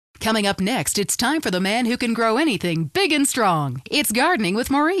Coming up next, it's time for the man who can grow anything big and strong. It's Gardening with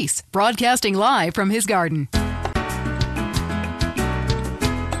Maurice, broadcasting live from his garden.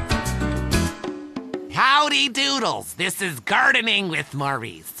 Howdy doodles, this is Gardening with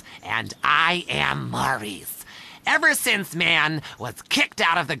Maurice, and I am Maurice. Ever since man was kicked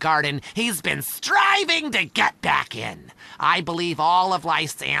out of the garden, he's been striving to get back in. I believe all of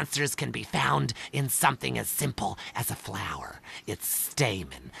life's answers can be found in something as simple as a flower. Its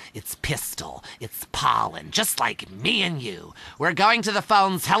stamen, its pistil, its pollen, just like me and you. We're going to the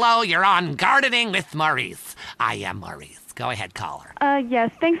phones. Hello, you're on Gardening with Maurice. I am Maurice. Go ahead, caller.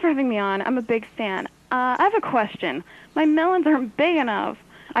 Yes, thanks for having me on. I'm a big fan. I have a question. My melons aren't big enough.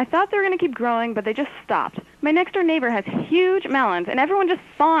 I thought they were going to keep growing, but they just stopped. My next-door neighbor has huge melons, and everyone just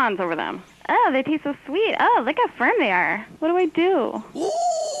fawns over them. Oh, they taste so sweet. Oh, look how firm they are. What do I do?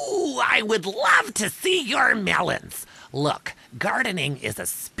 Ooh, I would love to see your melons. Look, gardening is a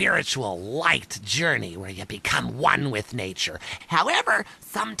spiritual, light journey where you become one with nature. However,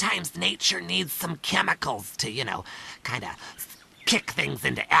 sometimes nature needs some chemicals to, kind of kick things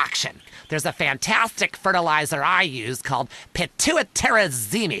into action. There's a fantastic fertilizer I use called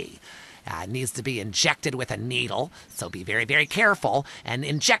pituitarizine. It needs to be injected with a needle, so be very, very careful, and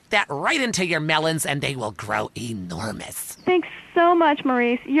inject that right into your melons, and they will grow enormous. Thanks so much,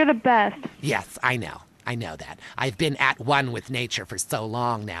 Maurice. You're the best. Yes, I know. I know that. I've been at one with nature for so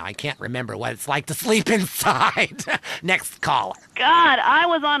long now, I can't remember what it's like to sleep inside. Next caller. God, I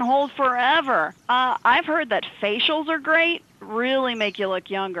was on hold forever. I've heard that facials are great, really make you look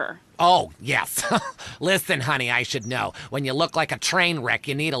younger. Oh, yes. Listen, honey, I should know. When you look like a train wreck,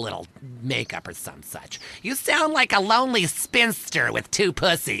 you need a little makeup or some such. You sound like a lonely spinster with two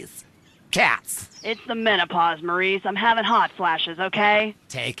pussies. Cats. It's the menopause, Maurice. I'm having hot flashes, okay?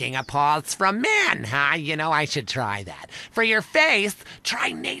 Taking a pause from men, huh? I should try that. For your face,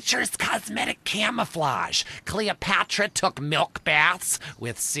 try Nature's Cosmetic Camouflage. Cleopatra took milk baths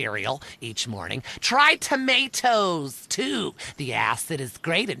with cereal each morning. Try tomatoes, too. The acid is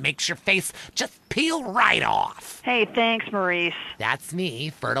great. It makes your face just peel right off. Hey, thanks, Maurice. That's me,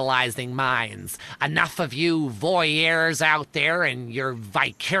 fertilizing minds. Enough of you voyeurs out there and your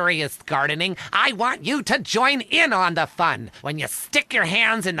vicarious gardening. I want you to join in on the fun. When you stick your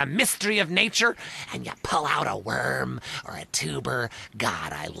hands in the mystery of nature and you pull out a worm or a tuber.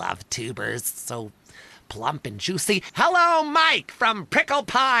 God, I love tubers. So plump and juicy. Hello, Mike from Prickle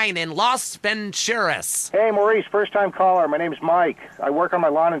Pine in Los Venturas. Hey, Maurice, first-time caller. My name's Mike. I work on my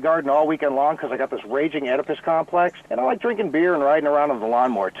lawn and garden all weekend long because I got this raging Oedipus complex, and I like drinking beer and riding around on the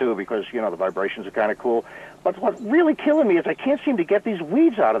lawnmower, too, because, the vibrations are kind of cool. But what's really killing me is I can't seem to get these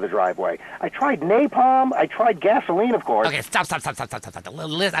weeds out of the driveway. I tried napalm. I tried gasoline, of course. Okay, stop.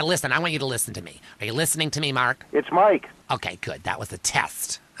 Listen, I want you to listen to me. Are you listening to me, Mark? It's Mike. Okay, good. That was a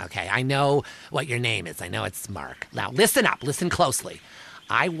test. Okay, I know what your name is. I know it's Mark. Now, listen up. Listen closely.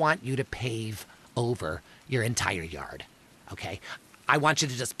 I want you to pave over your entire yard, okay? I want you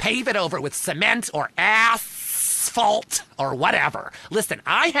to just pave it over with cement or asphalt or whatever. Listen,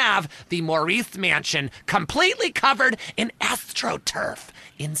 I have the Maurice Mansion completely covered in AstroTurf,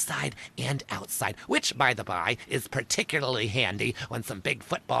 inside and outside, which, by the by, is particularly handy when some big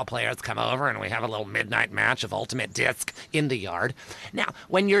football players come over and we have a little midnight match of Ultimate Disc in the yard. Now,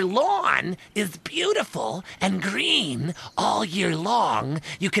 when your lawn is beautiful and green all year long,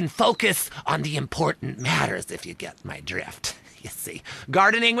 you can focus on the important matters, if you get my drift. You see,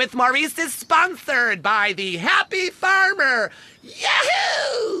 Gardening with Maurice is sponsored by the Happy Farmer.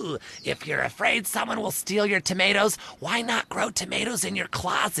 Yahoo! If you're afraid someone will steal your tomatoes, why not grow tomatoes in your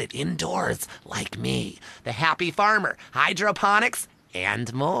closet indoors like me? The Happy Farmer, hydroponics,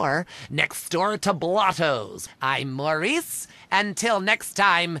 and more. Next door to Blotto's. I'm Maurice. Until next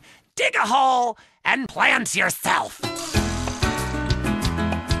time, dig a hole and plant yourself.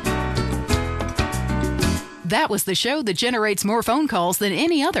 That was the show that generates more phone calls than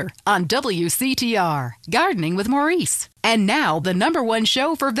any other on WCTR, Gardening with Maurice. And now, the #1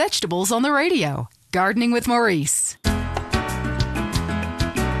 show for vegetables on the radio, Gardening with Maurice.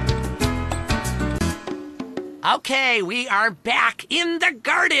 Okay, we are back in the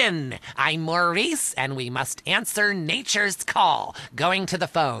garden. I'm Maurice, and we must answer nature's call. Going to the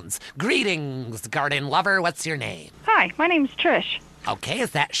phones. Greetings, garden lover. What's your name? Hi, my name's Trish. Okay, is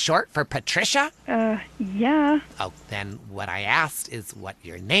that short for Patricia? Yeah. Oh, then what I asked is what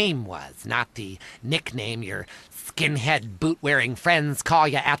your name was, not the nickname your skinhead boot-wearing friends call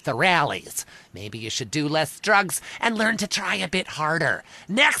you at the rallies. Maybe you should do less drugs and learn to try a bit harder.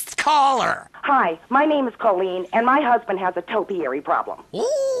 Next caller. Hi, my name is Colleen, and my husband has a topiary problem.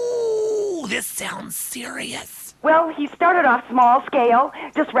 Ooh, this sounds serious. Well, he started off small scale,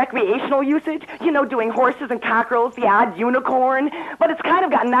 just recreational usage, doing horses and cockerels, the odd unicorn, but it's kind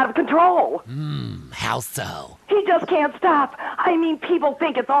of gotten out of control. How so? He just can't stop. I mean, people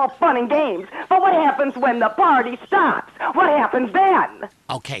think it's all fun and games, but what happens when the party stops? What happens then?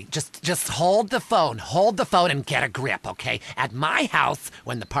 Okay, just hold the phone and get a grip, okay? At my house,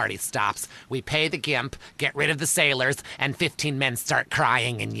 when the party stops, we pay the gimp, get rid of the sailors, and 15 men start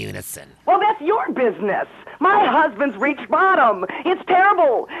crying in unison. Well, that's your business. My husband's reached bottom. It's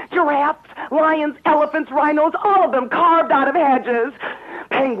terrible. Giraffes, lions, elephants, rhinos, all of them carved out of hedges.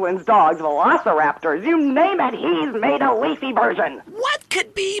 Penguins, dogs, velociraptors, you name it, he's made a leafy version. What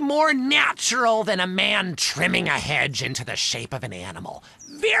could be more natural than a man trimming a hedge into the shape of an animal?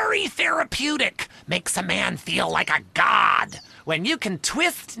 Very therapeutic. Makes a man feel like a god. When you can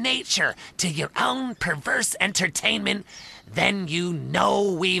twist nature to your own perverse entertainment, then you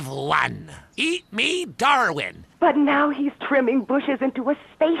know we've won. Eat me, Darwin. But now he's trimming bushes into a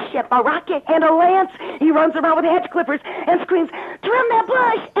spaceship, a rocket, and a lance. He runs around with hedge clippers and screams, "Trim that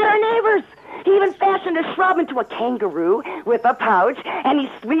bush!" at our neighbors. He even fashioned a shrub into a kangaroo with a pouch, and he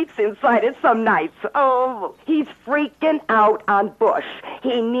sleeps inside it some nights. Oh, he's freaking out on Bush.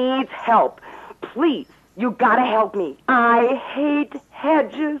 He needs help. Please, you gotta help me. I hate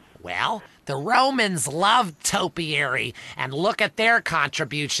hedges. Well, the Romans loved topiary, and look at their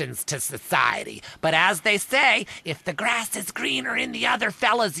contributions to society. But as they say, if the grass is greener in the other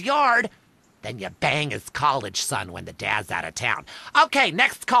fella's yard, then you bang his college son when the dad's out of town. Okay,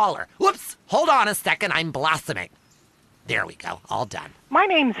 next caller. Whoops, hold on a second, I'm blossoming. There we go, all done. My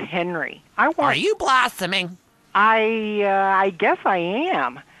name's Henry. Are you blossoming? I guess I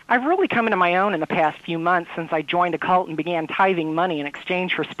am. I've really come into my own in the past few months since I joined a cult and began tithing money in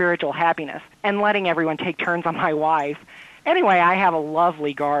exchange for spiritual happiness and letting everyone take turns on my wife. Anyway, I have a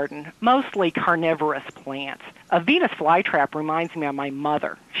lovely garden, mostly carnivorous plants. A Venus flytrap reminds me of my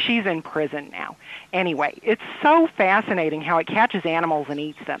mother. She's in prison now. Anyway, it's so fascinating how it catches animals and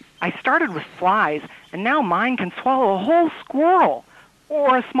eats them. I started with flies, and now mine can swallow a whole squirrel,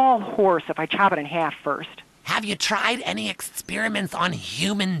 or a small horse if I chop it in half first. Have you tried any experiments on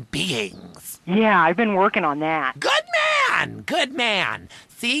human beings? Yeah, I've been working on that. Good man.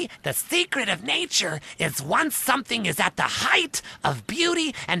 See, the secret of nature is once something is at the height of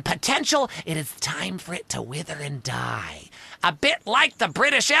beauty and potential, it is time for it to wither and die. A bit like the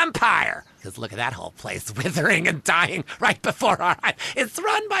British Empire. Because look at that whole place withering and dying right before our eyes. It's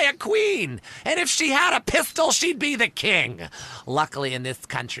run by a queen. And if she had a pistol, she'd be the king. Luckily, in this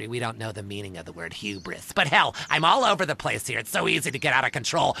country, we don't know the meaning of the word hubris. But hell, I'm all over the place here. It's so easy to get out of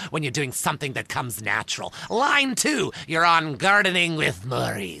control when you're doing something that comes natural. Line 2, you're on Gardening with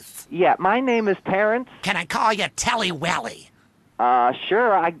Maurice. Yeah, my name is Terrence. Can I call you Telly Welly?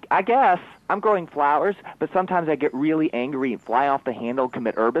 Sure, I guess. I'm growing flowers, but sometimes I get really angry and fly off the handle,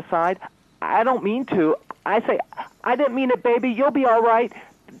 commit herbicide. I don't mean to. I say, "I didn't mean it, baby. You'll be all right."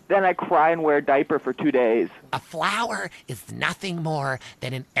 Then I cry and wear a diaper for 2 days. A flower is nothing more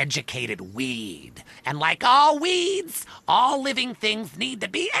than an educated weed. And like all weeds, all living things need to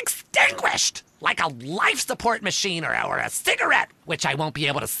be extinguished. Like a life support machine or a cigarette, which I won't be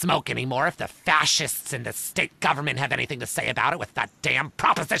able to smoke anymore if the fascists in the state government have anything to say about it with that damn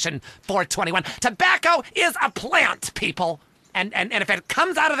Proposition 421. Tobacco is a plant, people. And if it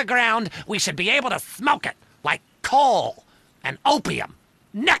comes out of the ground, we should be able to smoke it, like coal and opium.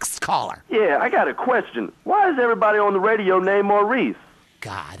 Next caller. Yeah, I got a question. Why is everybody on the radio named Maurice?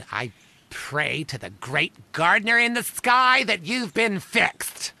 God, I pray to the great gardener in the sky that you've been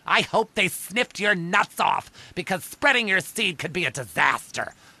fixed. I hope they snipped your nuts off, because spreading your seed could be a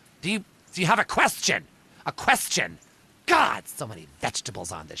disaster. Do you have a question? A question? God, so many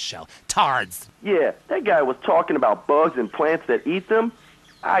vegetables on this show. Tards. Yeah, that guy was talking about bugs and plants that eat them.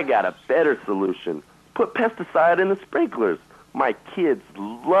 I got a better solution. Put pesticide in the sprinklers. My kids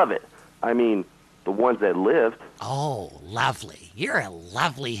love it. I mean, the ones that lived. Oh, lovely. You're a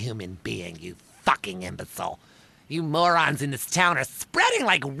lovely human being, you fucking imbecile. You morons in this town are spreading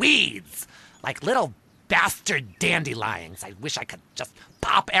like weeds. Like little bastard dandelions. I wish I could just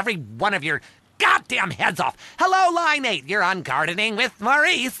pop every one of your goddamn heads off. Hello, Line 8. You're on Gardening with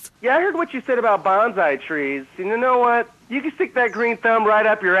Maurice. Yeah, I heard what you said about bonsai trees. And you know what? You can stick that green thumb right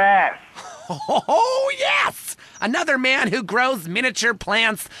up your ass. Oh, yes! Another man who grows miniature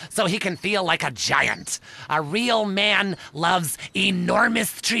plants so he can feel like a giant. A real man loves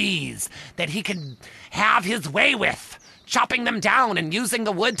enormous trees that he can have his way with. chopping them down and using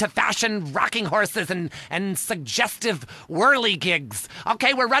the wood to fashion rocking horses and suggestive whirligigs.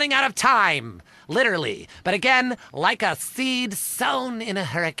 Okay, we're running out of time. Literally. But again, like a seed sown in a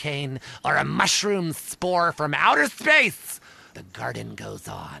hurricane or a mushroom spore from outer space, the garden goes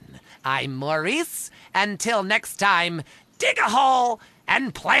on. I'm Maurice. Until next time, dig a hole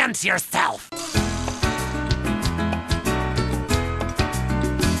and plant yourself.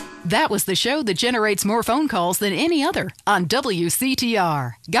 That was the show that generates more phone calls than any other on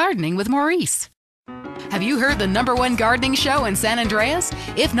WCTR, Gardening with Maurice. Have you heard the #1 gardening show in San Andreas?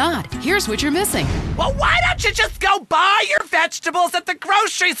 If not, here's what you're missing. Well, why don't you just go buy your vegetables at the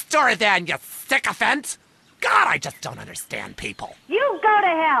grocery store then, you sycophant? God, I just don't understand people. You go to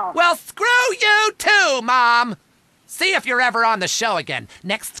hell. Well, screw you too, Mom. See if you're ever on the show again.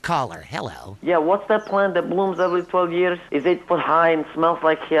 Next caller, hello. Yeah, what's that plant that blooms every 12 years? Is 8 foot high and smells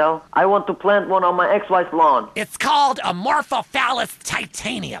like hell? I want to plant one on my ex-wife's lawn. It's called Amorphophallus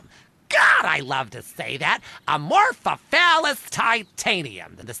titanium. God, I love to say that. Amorphophallus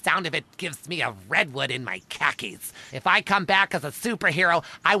titanium. The sound of it gives me a redwood in my khakis. If I come back as a superhero,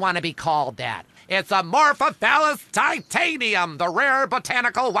 I want to be called that. It's Amorphophallus titanium, the rare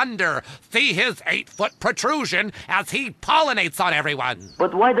botanical wonder. See his 8-foot protrusion as he pollinates on everyone.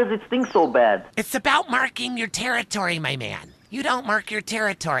 But why does it stink so bad? It's about marking your territory, my man. You don't mark your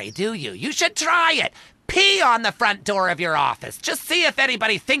territory, do you? You should try it. Pee on the front door of your office. Just see if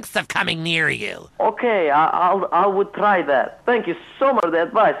anybody thinks of coming near you. Okay, I would try that. Thank you so much for the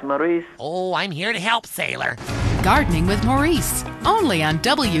advice, Maurice. Oh, I'm here to help, sailor. Gardening with Maurice, only on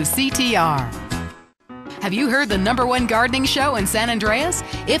WCTR. Have you heard the #1 gardening show in San Andreas?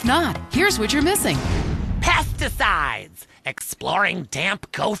 If not, here's what you're missing. Pesticides. Exploring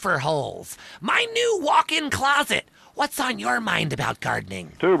damp gopher holes. My new walk-in closet. What's on your mind about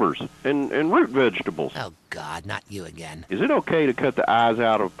gardening? Tubers and root vegetables. Oh, God, not you again. Is it okay to cut the eyes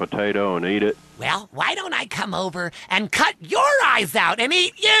out of a potato and eat it? Well, why don't I come over and cut your eyes out and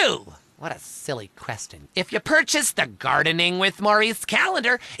eat you? What a silly question. If you purchase the Gardening with Maurice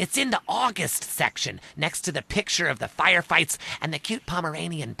calendar, it's in the August section, next to the picture of the firefights and the cute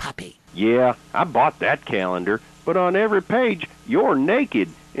Pomeranian puppy. Yeah, I bought that calendar, but on every page, you're naked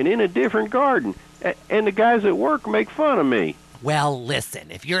and in a different garden. And the guys at work make fun of me. Well, listen,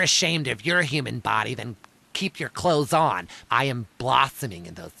 if you're ashamed of your human body, then keep your clothes on. I am blossoming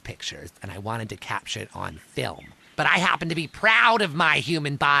in those pictures, and I wanted to capture it on film. But I happen to be proud of my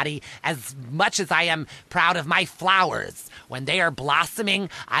human body as much as I am proud of my flowers. When they are blossoming,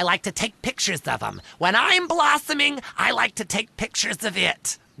 I like to take pictures of them. When I'm blossoming, I like to take pictures of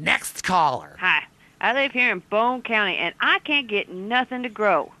it. Next caller. Hi, I live here in Bone County, and I can't get nothing to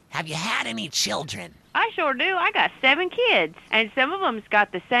grow. Have you had any children? I sure do. I got 7 kids, and some of them's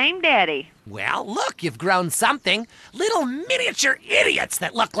got the same daddy. Well, look, you've grown something. Little miniature idiots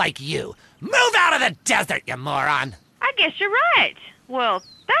that look like you. Move out of the desert, you moron. I guess you're right. Well,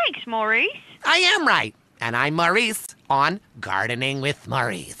 thanks, Maurice. I am right. And I'm Maurice on Gardening with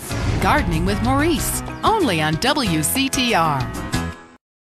Maurice. Gardening with Maurice, only on WCTR.